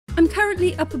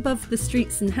currently up above the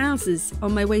streets and houses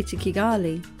on my way to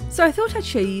Kigali, so I thought I'd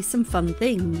show you some fun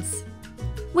things.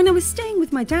 When I was staying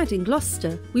with my dad in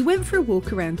Gloucester, we went for a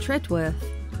walk around Tredworth.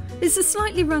 It's a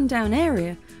slightly run-down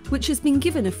area which has been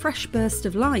given a fresh burst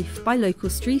of life by local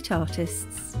street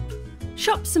artists.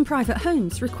 Shops and private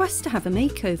homes request to have a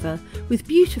makeover with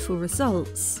beautiful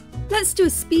results. Let's do a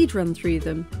speed run through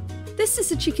them. This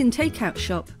is a chicken takeout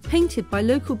shop painted by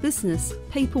local business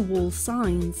paper wall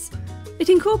signs. It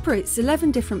incorporates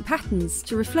 11 different patterns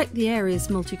to reflect the area's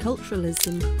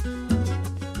multiculturalism.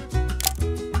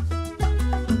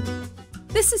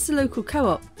 This is the local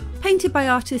co-op, painted by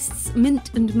artists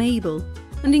Mint and Mabel,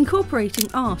 and incorporating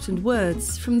art and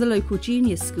words from the local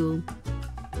junior school.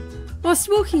 Whilst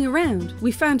walking around,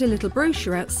 we found a little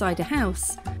brochure outside a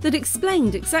house that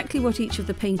explained exactly what each of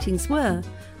the paintings were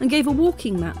and gave a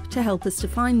walking map to help us to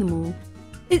find them all.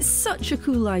 It's such a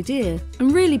cool idea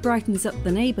and really brightens up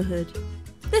the neighbourhood.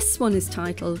 This one is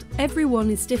titled Everyone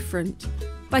is Different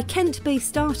by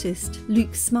Kent-based artist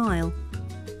Luke Smile.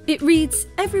 It reads,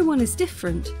 "Everyone is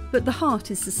different, but the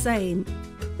heart is the same."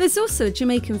 There's also a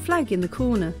Jamaican flag in the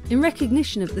corner in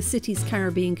recognition of the city's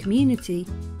Caribbean community.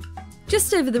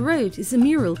 Just over the road is a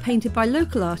mural painted by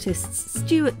local artists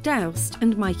Stuart Doust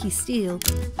and Mikey Steele.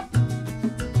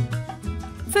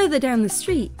 Further down the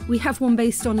street, we have one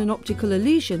based on an optical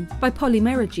illusion by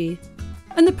Polymergy.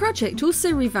 And the project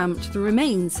also revamped the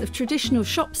remains of traditional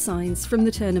shop signs from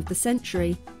the turn of the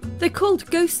century. They're called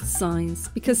ghost signs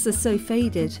because they're so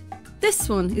faded. This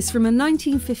one is from a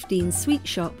 1915 sweet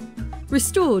shop,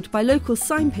 restored by local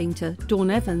sign painter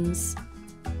Dawn Evans.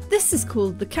 This is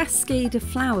called the Cascade of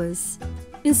Flowers,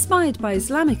 inspired by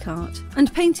Islamic art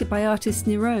and painted by artist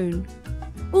Nirone.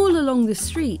 All along the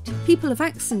street, people have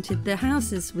accented their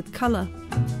houses with colour.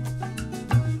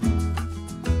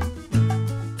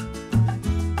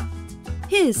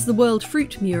 Here's the World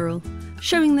Fruit mural,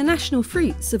 showing the national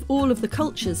fruits of all of the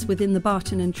cultures within the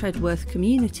Barton and Tredworth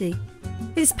community.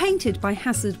 It's painted by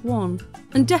Hazard One,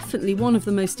 and definitely one of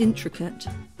the most intricate.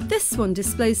 This one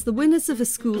displays the winners of a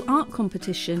school art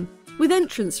competition, with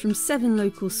entrants from 7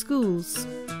 local schools.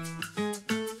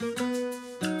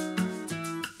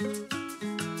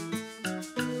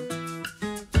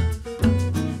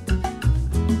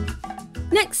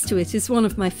 Next to it is one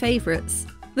of my favourites,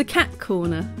 the Cat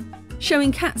Corner,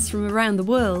 showing cats from around the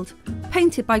world,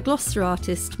 painted by Gloucester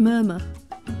artist Murmur.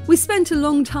 We spent a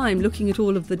long time looking at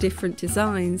all of the different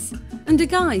designs, and a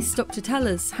guy stopped to tell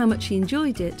us how much he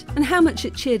enjoyed it and how much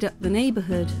it cheered up the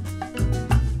neighbourhood.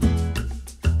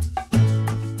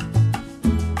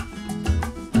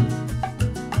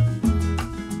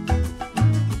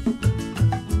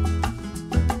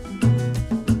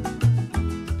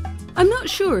 I'm not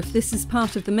sure if this is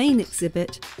part of the main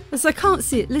exhibit, as I can't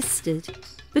see it listed,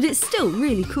 but it's still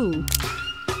really cool.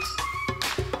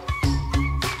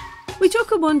 We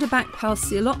took a wander back past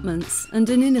the allotments and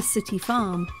an inner city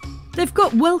farm. They've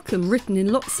got welcome written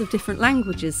in lots of different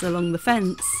languages along the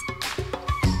fence.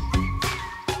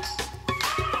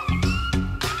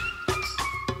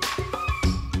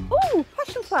 Oh,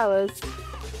 passion flowers!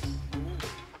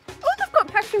 Oh, they've got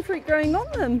passion fruit growing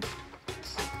on them!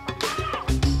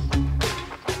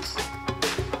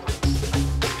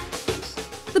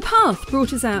 The path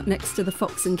brought us out next to the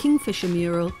Fox and Kingfisher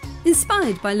mural,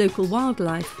 inspired by local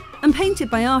wildlife and painted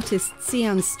by artist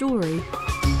Sian Story.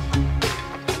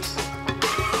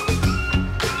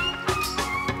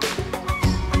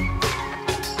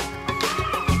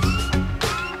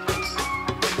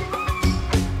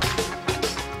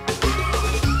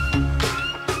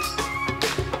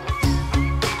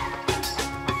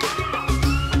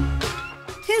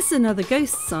 Here's another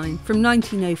ghost sign from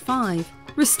 1905,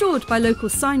 restored by local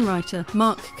signwriter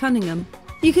Mark Cunningham.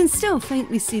 You can still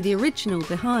faintly see the original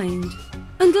behind.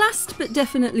 And last but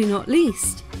definitely not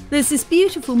least, there's this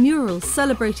beautiful mural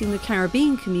celebrating the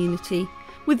Caribbean community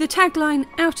with the tagline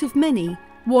 "Out of Many,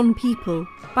 One People"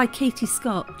 by Katie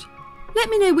Scott. Let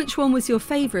me know which one was your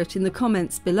favourite in the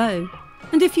comments below.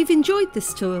 And if you've enjoyed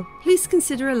this tour, please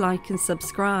consider a like and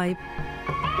subscribe.